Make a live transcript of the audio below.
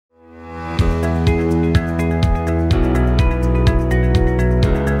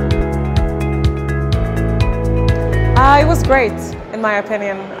was great, in my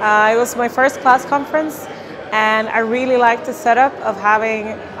opinion. It was my first class conference, and I really liked the setup of having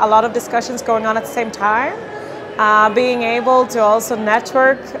a lot of discussions going on at the same time, being able to also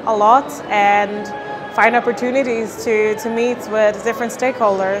network a lot and find opportunities to meet with different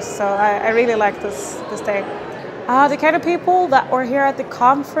stakeholders. So I really liked this day. The kind of people that were here at the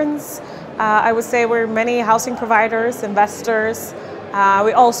conference, I would say were many housing providers, investors.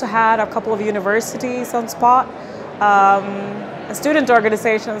 We also had a couple of universities on spot, and student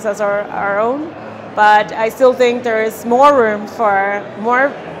organizations as our own. But I still think there is more room for more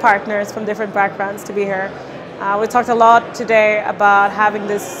partners from different backgrounds to be here. We talked a lot today about having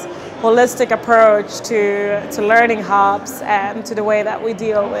this holistic approach to learning hubs and to the way that we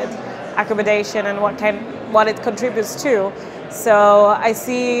deal with accommodation and what it contributes to. So I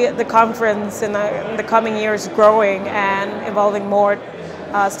see the conference in the coming years growing and involving more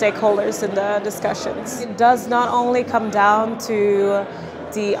stakeholders in the discussions. It does not only come down to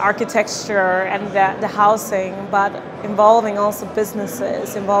the architecture and the housing, but involving also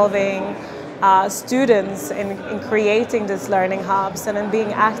businesses, involving students in creating these learning hubs and in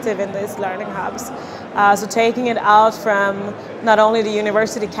being active in these learning hubs. So taking it out from not only the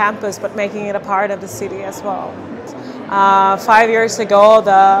university campus, but making it a part of the city as well. 5 years ago,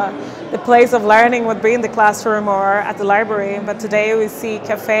 the place of learning would be in the classroom or at the library, but today we see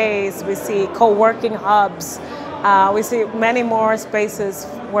cafes, we see co-working hubs, we see many more spaces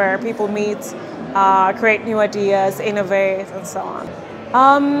where people meet, create new ideas, innovate, and so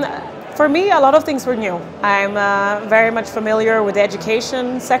on. For me, a lot of things were new. I'm very much familiar with the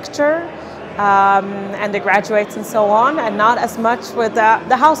education sector and the graduates and so on, and not as much with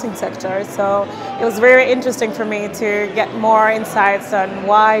the housing sector. So it was very interesting for me to get more insights on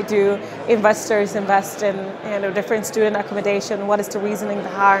why do investors invest in different student accommodation, what is the reasoning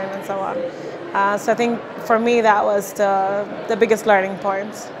behind, and so on. So I think for me that was the biggest learning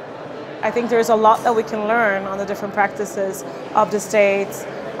point. I think there's a lot that we can learn on the different practices of the States,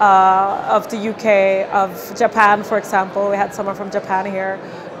 of the UK, of Japan, for example. We had someone from Japan here.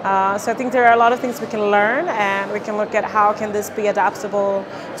 So I think there are a lot of things we can learn, and we can look at how can this be adaptable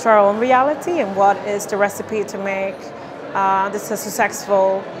to our own reality and what is the recipe to make this a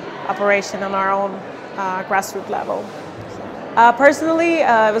successful operation on our own grassroots level. Personally,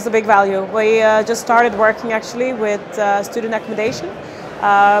 it was a big value. We just started working actually with student accommodation.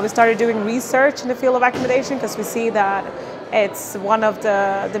 We started doing research in the field of accommodation because we see that it's one of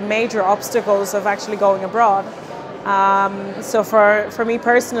the major obstacles of actually going abroad. So for me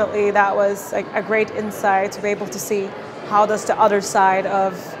personally, that was a great insight to be able to see how does the other side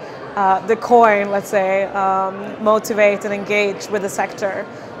of the coin, let's say, motivate and engage with the sector,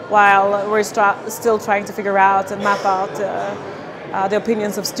 while we're still trying to figure out and map out the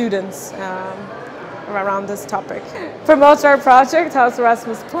opinions of students around this topic. Promote our project, House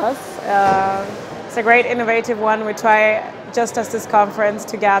Erasmus Plus. It's a great innovative one. We try, just as this conference,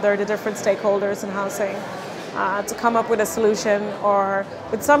 to gather the different stakeholders in housing to come up with a solution or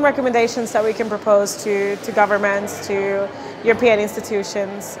with some recommendations that we can propose to governments, to European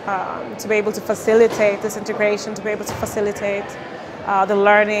institutions, to be able to facilitate this integration, to be able to facilitate the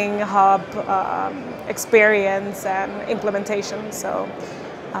learning hub experience and implementation. So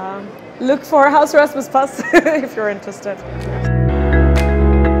look for House Erasmus Plus if you're interested.